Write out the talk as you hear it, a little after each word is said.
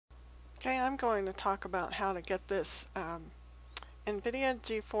Okay, I'm going to talk about how to get this Nvidia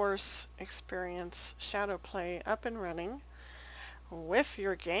GeForce Experience Shadowplay up and running with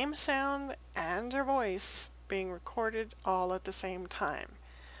your game sound and your voice being recorded all at the same time.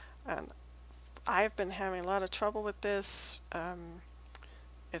 And I've been having a lot of trouble with this.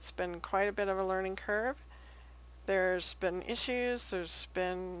 It's been quite a bit of a learning curve. There's been issues, there's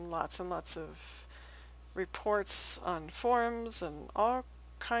been lots and lots of reports on forums and all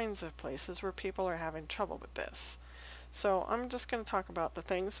kinds of places where people are having trouble with this. So I'm just going to talk about the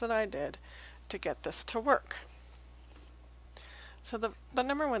things that I did to get this to work. So the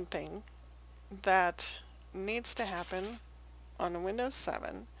number one thing that needs to happen on Windows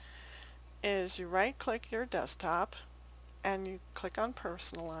 7 is you right-click your desktop and you click on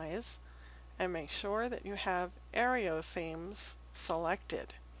Personalize and make sure that you have Aereo themes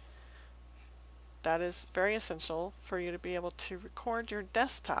selected. That is very essential for you to be able to record your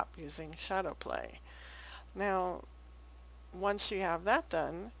desktop using Shadowplay. Now, once you have that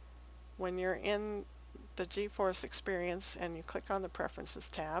done, when you're in the GeForce Experience and you click on the Preferences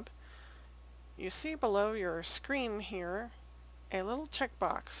tab, you see below your screen here a little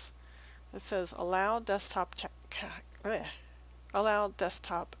checkbox that says Allow Desktop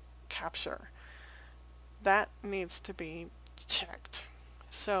Capture. That needs to be checked.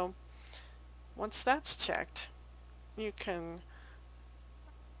 So once that's checked, you can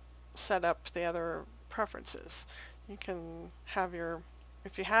set up the other preferences. You can have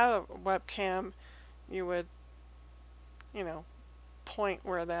if you had a webcam, you would, point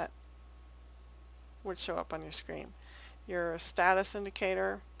where that would show up on your screen. Your status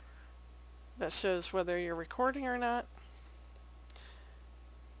indicator that shows whether you're recording or not.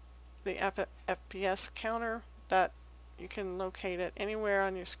 The FPS counter that you can locate it anywhere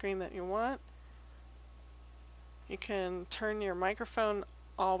on your screen that you want. You can turn your microphone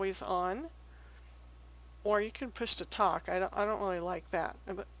always on, or you can push to talk. I don't really like that.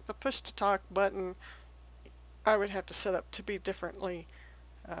 The push to talk button I would have to set up to be differently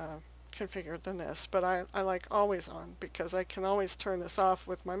configured than this, but I like always on because I can always turn this off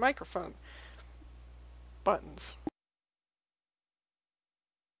with my microphone buttons.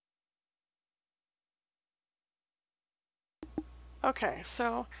 Okay,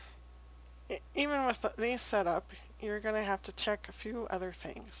 so even with these set up, you're going to have to check a few other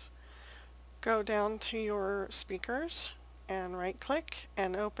things. Go down to your speakers and right-click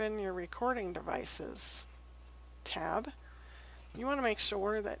and open your Recording Devices tab. You want to make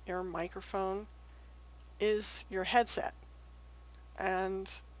sure that your microphone is your headset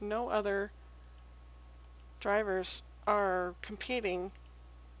and no other drivers are competing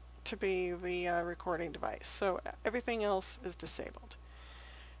to be the recording device. So everything else is disabled.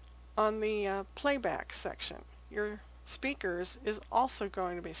 On the playback section, your speakers is also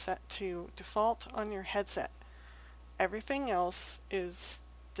going to be set to default on your headset. Everything else is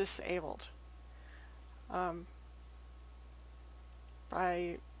disabled.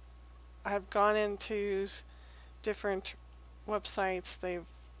 I've gone into different websites. They've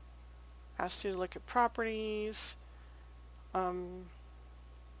asked you to look at properties. I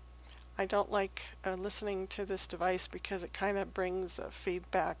don't like listening to this device because it kind of brings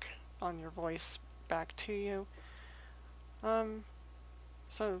feedback on your voice back to you.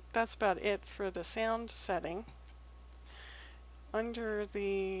 So that's about it for the sound setting. Under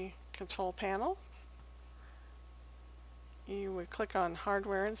the control panel, you would click on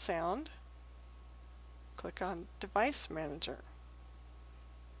Hardware and Sound, click on Device Manager.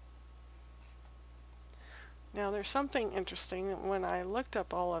 Now there's something interesting. When I looked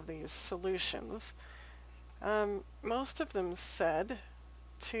up all of these solutions, most of them said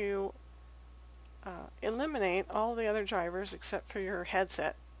to eliminate all the other drivers except for your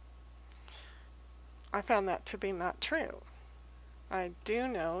headset. I found that to be not true. I do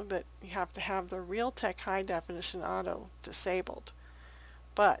know that you have to have the Realtek High Definition Auto disabled,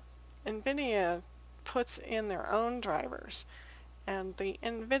 but Nvidia puts in their own drivers, and the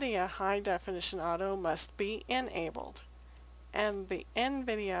Nvidia High Definition Auto must be enabled, and the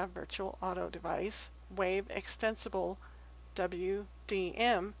Nvidia Virtual Auto Device Wave Extensible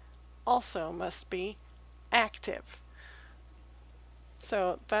WDM also must be active.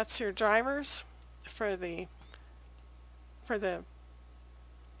 So that's your drivers for the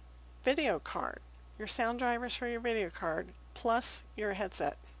video card. Your sound drivers for your video card plus your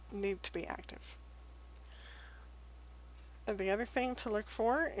headset need to be active. And the other thing to look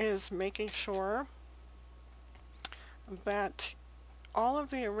for is making sure that all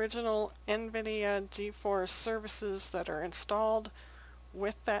of the original Nvidia GeForce services that are installed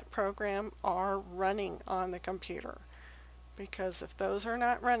with that program are running on the computer. Because if those are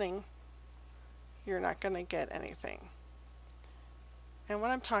not running, you're not going to get anything. And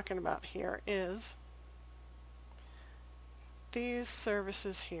what I'm talking about here is these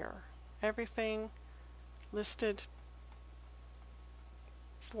services here. Everything listed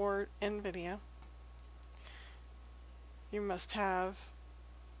for Nvidia, you must have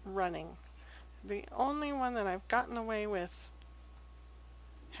running. The only one that I've gotten away with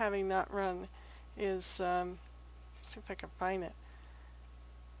having not run is, see if I can find it,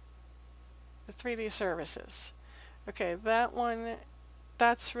 the 3D services. Okay, that one,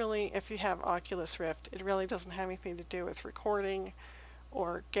 that's really, if you have Oculus Rift, it really doesn't have anything to do with recording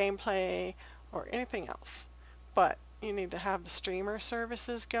or gameplay or anything else. But you need to have the streamer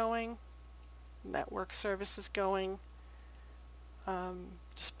services going, network services going,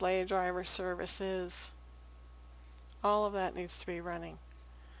 display driver services, all of that needs to be running.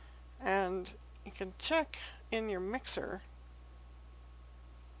 And you can check in your mixer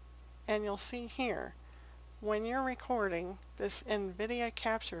and you'll see here, when you're recording, this Nvidia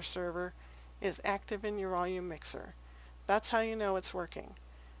capture server is active in your volume mixer. That's how you know it's working.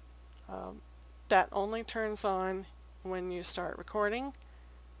 That only turns on when you start recording.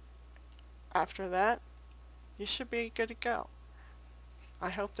 After that, you should be good to go. I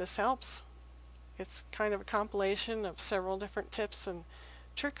hope this helps. It's kind of a compilation of several different tips and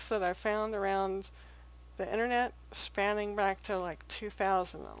tricks that I found around the internet, spanning back to like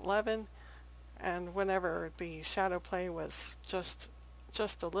 2011 and whenever the Shadowplay was just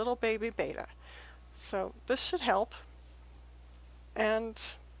a little baby beta. So this should help, and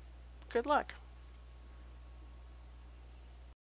good luck.